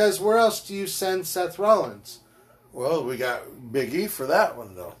 because where else do you send Seth Rollins? Well, we got Big E for that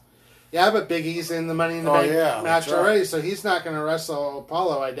one, though. Yeah, but Big E's in the Money in the Bank match already, so he's not going to wrestle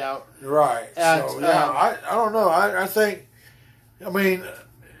Apollo, I doubt. Right. I don't know. I think, I mean,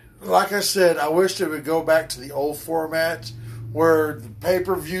 like I said, I wish they would go back to the old format where the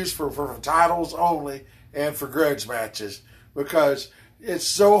pay-per-views for titles only and for grudge matches, because it's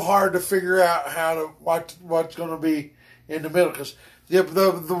so hard to figure out what's going to be in the middle. Because the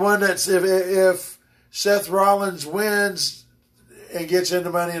one that's if Seth Rollins wins and gets into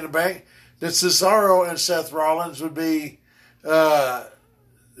Money in the Bank, then Cesaro and Seth Rollins wouldn't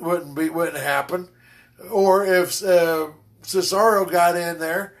happen. Or if Cesaro got in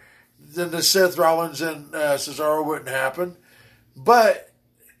there, then the Seth Rollins and Cesaro wouldn't happen. But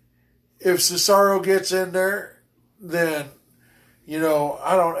if Cesaro gets in there, then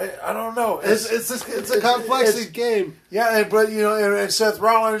I don't know. It's a complex game. Yeah, but and Seth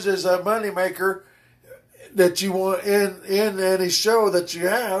Rollins is a moneymaker that you want in any show that you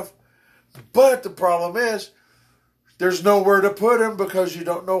have. But the problem is there's nowhere to put him because you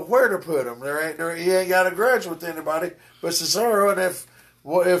don't know where to put him. He ain't got a grudge with anybody but Cesaro, and if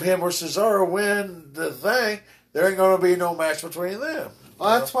him or Cesaro win the thing, there ain't going to be no match between them.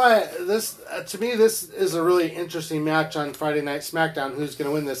 Well, that's why to me, this is a really interesting match on Friday Night SmackDown. Who's going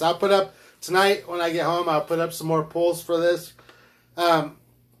to win this? I'll put up tonight when I get home. I'll put up some more polls for this.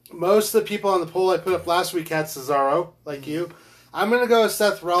 Most of the people on the poll I put up last week had Cesaro, like you. I'm going to go with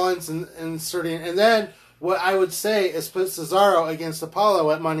Seth Rollins and inserting, and then what I would say is put Cesaro against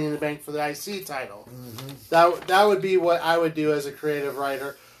Apollo at Money in the Bank for the IC title. Mm-hmm. That would be what I would do as a creative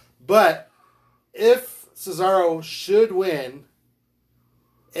writer. But if Cesaro should win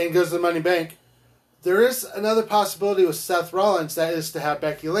and goes to the Money in the Bank, there is another possibility with Seth Rollins, that is to have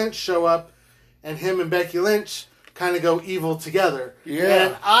Becky Lynch show up and him and Becky Lynch kind of go evil together.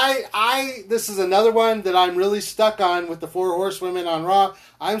 Yeah. And this is another one that I'm really stuck on with the 4 Horsewomen on Raw.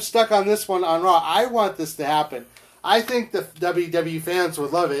 I'm stuck on this one on Raw. I want this to happen. I think the WWE fans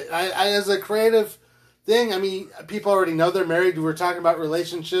would love it. I as a creative thing, I mean, people already know they're married. We're talking about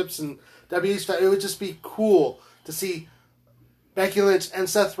relationships and WWE's. It would just be cool to see Becky Lynch and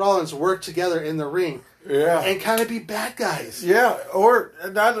Seth Rollins work together in the ring. Yeah. And kind of be bad guys. Yeah,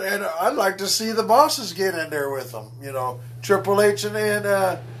 and I'd like to see the bosses get in there with them. Triple H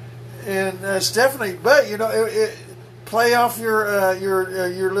and Stephanie. But play off your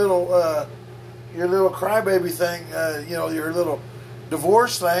little crybaby thing. Your little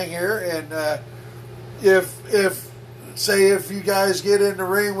divorce thing here. And if you guys get in the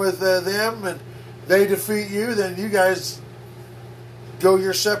ring with them they defeat you, then you guys go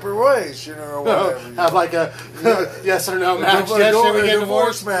your separate ways, or whatever. Have like a yes or no match. Yes, we get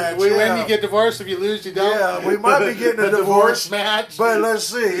divorced. Match. We win, you get divorced. If you lose, you don't. Yeah, we might be getting a divorce match. But let's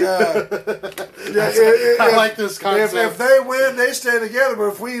see. I like this concept. If they win, they stay together.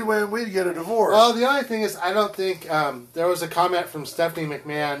 But if we win, we get a divorce. Well, the only thing is, I don't think there was a comment from Stephanie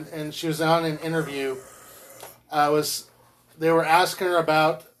McMahon, and she was on an interview. They were asking her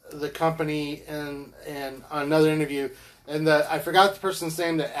about the company and on another interview. And I forgot the person's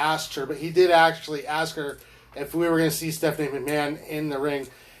name that asked her, but he did actually ask her if we were going to see Stephanie McMahon in the ring.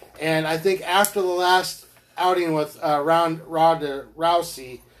 And I think after the last outing with Ronda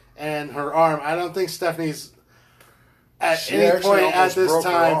Rousey and her arm, I don't think Stephanie's at any point at this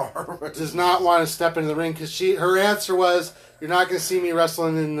time does not want to step into the ring, because her answer was, "You're not going to see me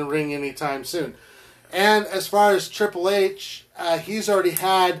wrestling in the ring anytime soon." And as far as Triple H, he's already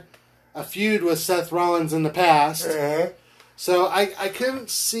had a feud with Seth Rollins in the past. So I couldn't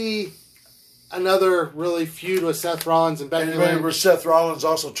see another really feud with Seth Rollins and Becky Lynch. Remember, Seth Rollins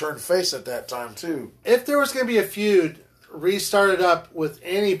also turned face at that time, too. If there was going to be a feud restarted up with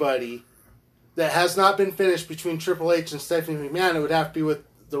anybody that has not been finished between Triple H and Stephanie McMahon, it would have to be with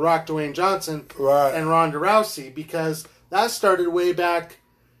The Rock, Dwayne Johnson, and Ronda Rousey, because that started way back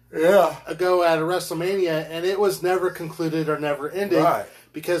ago at a WrestleMania, and it was never concluded or never ended. Right.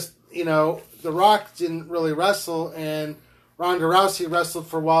 Because, The Rock didn't really wrestle, and Ronda Rousey wrestled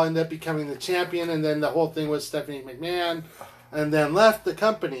for a while, ended up becoming the champion, and then the whole thing was Stephanie McMahon, and then left the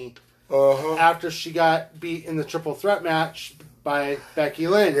company after she got beat in the triple threat match by Becky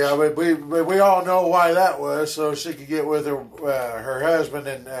Lynch. Yeah, but we all know why that was, so she could get with her husband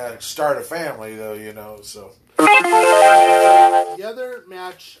and start a family, though, so. The other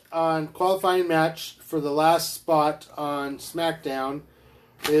qualifying match for the last spot on SmackDown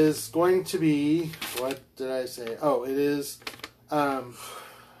is going to be, what did I say? Oh, it is, I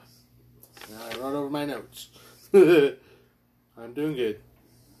wrote over my notes. I'm doing good.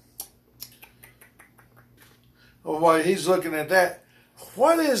 Well, while he's looking at that,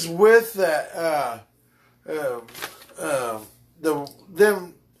 what is with that,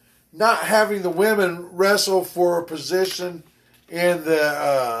 them not having the women wrestle for a position in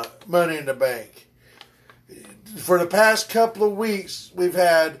the Money in the Bank? For the past couple of weeks, we've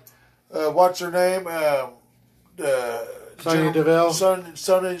had, what's her name? Sonya Deville.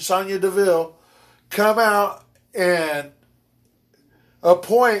 Sonya Deville come out and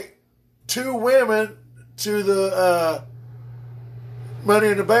appoint 2 women to the Money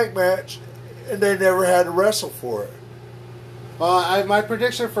in the Bank match, and they never had to wrestle for it. Well, my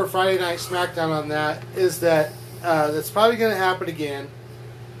prediction for Friday Night SmackDown on that is that that's probably going to happen again.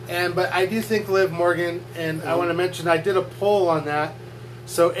 But I do think Liv Morgan, and I want to mention I did a poll on that.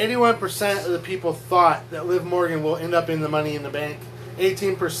 So 81% of the people thought that Liv Morgan will end up in the Money in the Bank.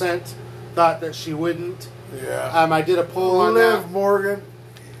 18% thought that she wouldn't. Yeah. I did a poll on that. Liv Morgan.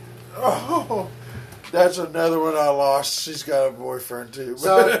 Oh, that's another one I lost. She's got a boyfriend too.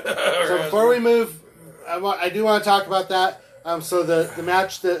 So before we move, I do want to talk about that. So the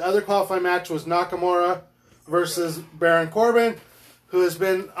match, the other qualifying match was Nakamura versus Baron Corbin, who has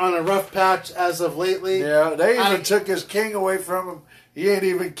been on a rough patch as of lately. Yeah, they even took his king away from him. He ain't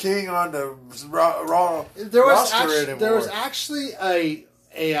even king on the Raw roster anymore. There was actually a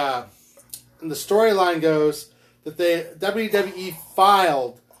and the storyline goes that WWE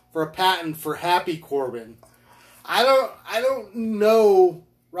filed for a patent for Happy Corbin. I don't know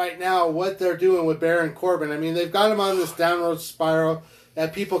right now what they're doing with Baron Corbin. I mean, they've got him on this downward spiral,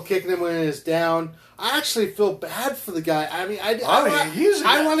 that people kicking him when he's down. I actually feel bad for the guy. I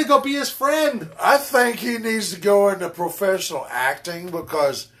want to go be his friend. I think he needs to go into professional acting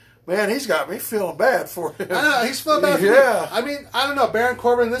because, man, he's got me feeling bad for him. I know, he's feeling bad for me. I mean, I don't know, Baron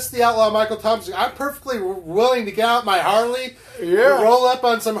Corbin, this is the outlaw Michael Thompson. I'm perfectly willing to get out my Harley, roll up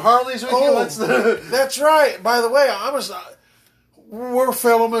on some Harleys with you. That's right. By the way, we're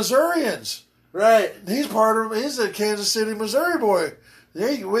fellow Missourians. Right. He's a Kansas City, Missouri boy.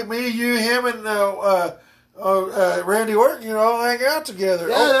 Yeah, with me, you, him, and Randy Orton, hang out together.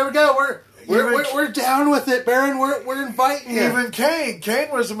 Yeah, there we go. We're down with it, Baron. We're inviting you. Even Kane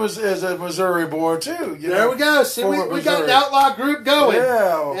was a Missouri boy too. There we go. See, we got an outlaw group going.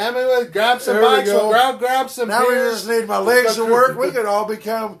 Yeah. I mean, we'll grab some bikes. We'll grab some. Now beers. We just need my legs to work. We could all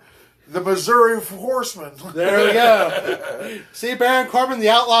become the Missouri Horsemen. There we go. See, Baron Corbin, the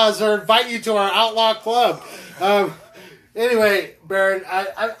Outlaws are inviting you to our outlaw club. Anyway, Baron,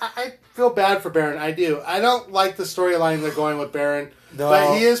 I feel bad for Baron. I do. I don't like the storyline they're going with Baron,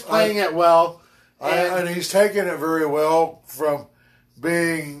 but he is playing it well. And he's taking it very well from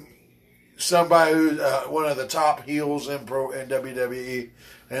being somebody who's one of the top heels in WWE,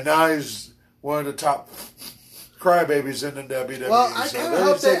 and now he's one of the top crybabies in the WWE. Well, I so kind of they're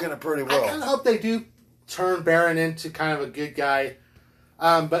hope taking it pretty well. I kind of hope they do turn Baron into kind of a good guy.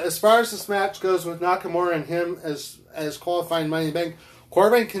 But as far as this match goes with Nakamura and him as qualifying Money in the Bank,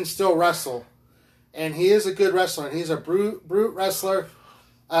 Corbin can still wrestle, and he is a good wrestler, and he's a brute wrestler.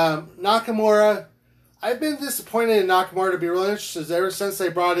 Nakamura, I've been disappointed in Nakamura, to be really interested, ever since they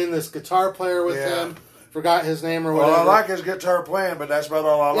brought in this guitar player with him. Forgot his name or whatever. Well, I like his guitar playing, but that's about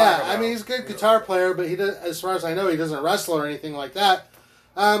all I like. Yeah, I mean, he's a good guitar player, but he does, as far as I know, he doesn't wrestle or anything like that.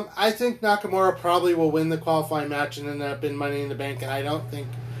 I think Nakamura probably will win the qualifying match and end up in Money in the Bank, and I don't think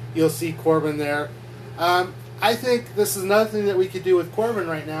you'll see Corbin there. I think this is another thing that we could do with Corbin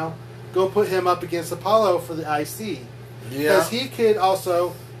right now. Go put him up against Apollo for the IC. Because he could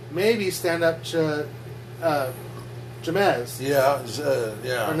also maybe stand up to Jamez. Yeah.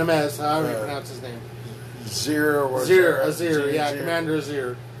 Or Nemez, however you pronounce his name. Azir, yeah, Commander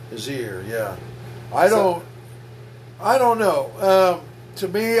Azir. Azir, yeah. I don't know. To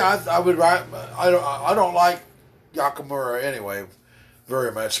me, I don't like Nakamura anyway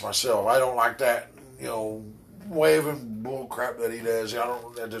very much myself. I don't like that, waving bull crap that he does.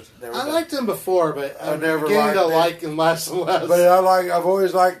 I liked him before, but I never beginning to like him less and less. But I've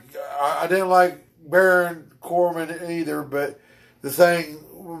always liked. I didn't like Baron Corbin either. But the thing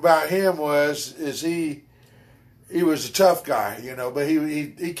about him is he was a tough guy, But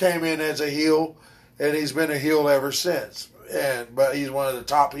he came in as a heel, and he's been a heel ever since. But he's one of the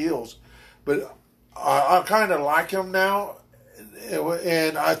top heels. But I kind of like him now,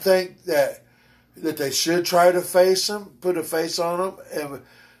 and I think that they should try to face him, put a face on him, and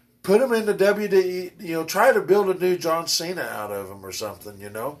put him in the WWE. Try to build a new John Cena out of him or something.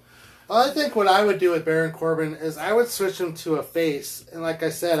 Well, I think what I would do with Baron Corbin is I would switch him to a face, and like I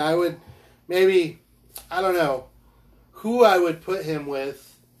said, I would maybe, I don't know who I would put him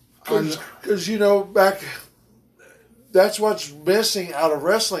with, because back. That's what's missing out of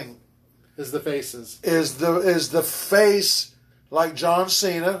wrestling. Is the faces. Is the face like John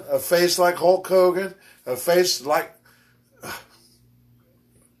Cena, a face like Hulk Hogan, a face like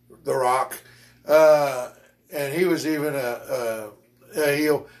The Rock, and he was even a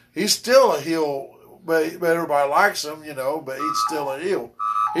heel. He's still a heel, but everybody likes him, but he's still a heel.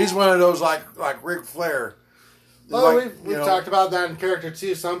 He's one of those like Ric Flair. Well, we've talked about that in character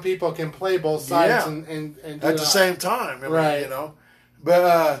too. Some people can play both sides and do at the same time, right?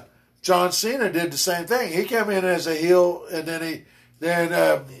 But John Cena did the same thing. He came in as a heel, and then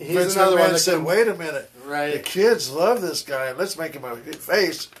Vince McMahon said, "Wait a minute, right? The kids love this guy, and let's make him a good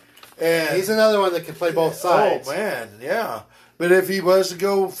face." And he's another one that can play both sides. Oh man, yeah. But if he was to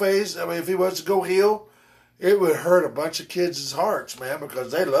go face, if he was to go heel, it would hurt a bunch of kids' hearts, man,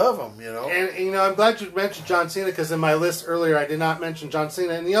 because they love him, And, I'm glad you mentioned John Cena, because in my list earlier I did not mention John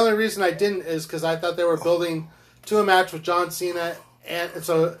Cena. And the only reason I didn't is because I thought they were building to a match with John Cena. And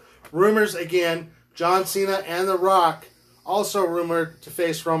so, rumors again, John Cena and The Rock also rumored to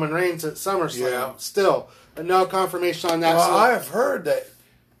face Roman Reigns at SummerSlam. Yeah. Still, but no confirmation on that. Well, I have heard that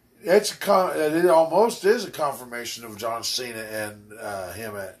it almost is a confirmation of John Cena and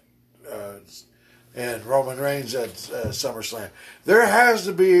him at... and Roman Reigns at SummerSlam. There has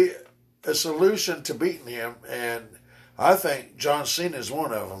to be a solution to beating him, and I think John Cena is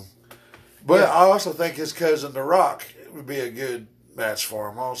one of them. But I also think his cousin The Rock would be a good match for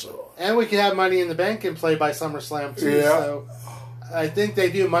him also. And we could have Money in the Bank in play by SummerSlam too. Yeah. So I think they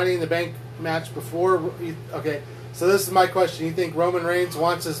do Money in the Bank match before. Okay, so this is my question. You think Roman Reigns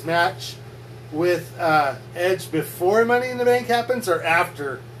wants his match with Edge before Money in the Bank happens or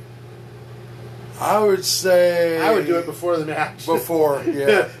after? I would say... I would do it before the match. Before,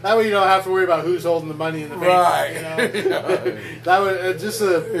 yeah. That way you don't have to worry about who's holding the money in the bank. Right. That would just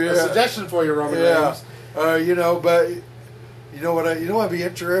a suggestion for you, Roman Reigns. But you know what would be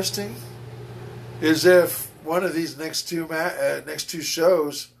interesting is if one of these next two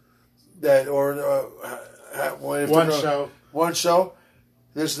shows one show,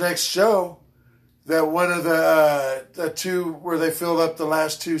 this next show, that one of the two where they filled up the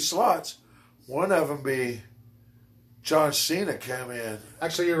last two slots. One of them be John Cena come in.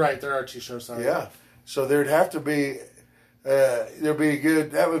 Actually, you're right. There are two shows on. Yeah, so there'd have to be that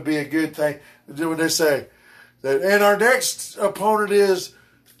would be a good thing. When they say that, and our next opponent is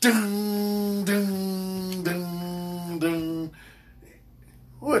ding ding ding ding.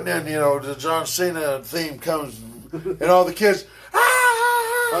 And then the John Cena theme comes, and all the kids.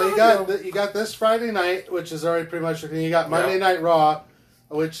 Well, you got this Friday night, which is already pretty much. You got Monday Night Raw,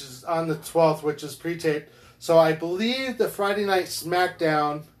 which is on the 12th, which is pre-taped. So I believe the Friday Night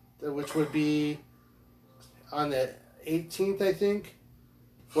SmackDown which would be on the 18th, I think.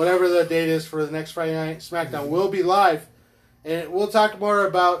 Whatever the date is for the next Friday Night SmackDown will be live. And we'll talk more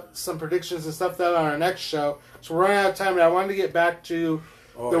about some predictions and stuff that on our next show. So we're running out of time, and I wanted to get back to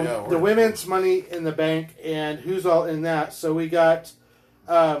the women's Money in the Bank and who's all in that. So we got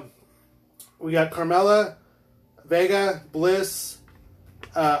Carmella, Vega, Bliss,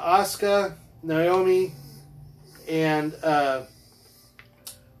 Asuka, Naomi, and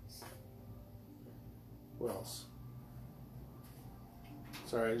who else?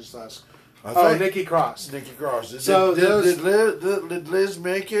 Sorry, I just lost. Nikki Cross. Nikki Cross. Did Liz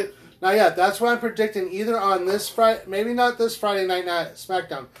make it? Not yet. That's what I'm predicting. Either on this Friday, maybe not this Friday night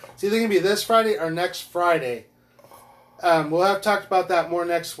SmackDown. It's either going to be this Friday or next Friday. We'll have talked about that more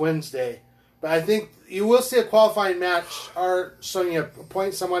next Wednesday. But I think you will see a qualifying match or Sonya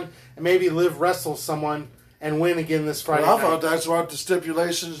appoint someone and maybe Liv wrestle someone and win again this Friday night. I thought that's what the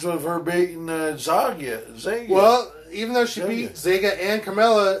stipulations of her beating Zayga. Well, even though she beat Zayga and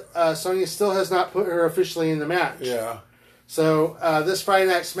Carmella, Sonya still has not put her officially in the match. Yeah. So this Friday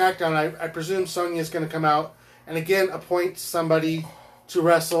Night SmackDown, I presume Sonya is going to come out and again appoint somebody to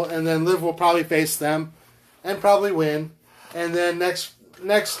wrestle, and then Liv will probably face them and probably win. And then next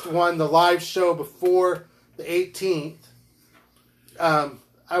one, the live show before the 18th,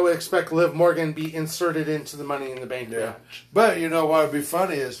 I would expect Liv Morgan be inserted into the Money in the Bank match. But you know what would be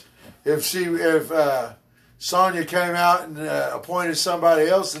funny is if Sonya came out and appointed somebody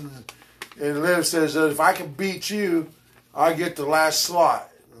else, and Liv says, if I can beat you, I get the last slot.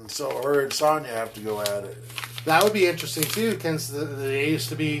 And so her and Sonya have to go at it. That would be interesting, too, because they used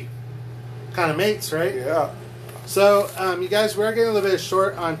to be kind of mates, right? Yeah. So, you guys, we're getting a little bit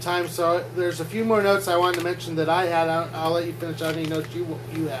short on time, so there's a few more notes I wanted to mention that I had. I'll let you finish out any notes you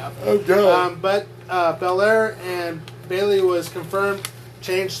have. Okay. But Belair and Bayley was confirmed,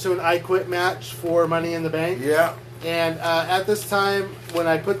 changed to an I Quit match for Money in the Bank. Yeah. And at this time, when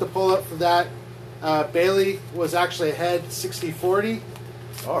I put the poll up for that, Bayley was actually ahead 60-40.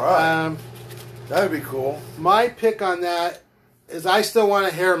 All right. That'd be cool. My pick on that is I still want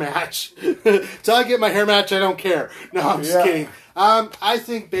a hair match. Until I get my hair match, I don't care. No, I'm just kidding. I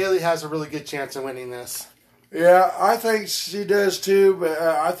think Bayley has a really good chance of winning this. Yeah, I think she does too, but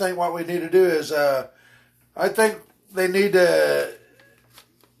I think what we need to do is I think they need to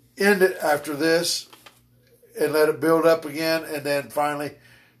end it after this and let it build up again, and then finally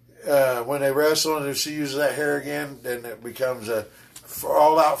when they wrestle and if she uses that hair again, then it becomes a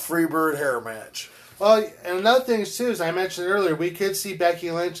all-out Freebird hair match. Well, and another thing too, as I mentioned earlier, we could see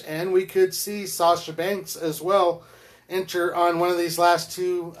Becky Lynch and we could see Sasha Banks as well enter on one of these last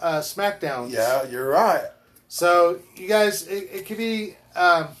two SmackDowns. Yeah, you're right. So you guys, it could be,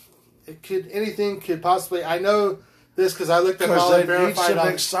 anything could possibly. I know this because I looked at all the verified. Because they need some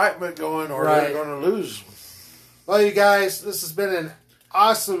excitement going, or they're going to lose. Well, you guys, this has been an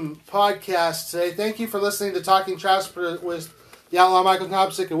awesome podcast today. Thank you for listening to Talking Trash with the Outlaw Michael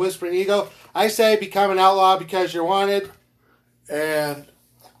Thompson and Whispering Eagle. I say become an outlaw because you're wanted. And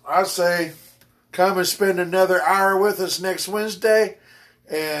I say come and spend another hour with us next Wednesday,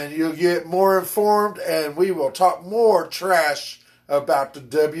 and you'll get more informed, and we will talk more trash about the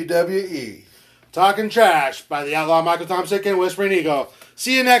WWE. Talking Trash by the Outlaw Michael Thompson and Whispering Eagle.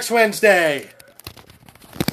 See you next Wednesday.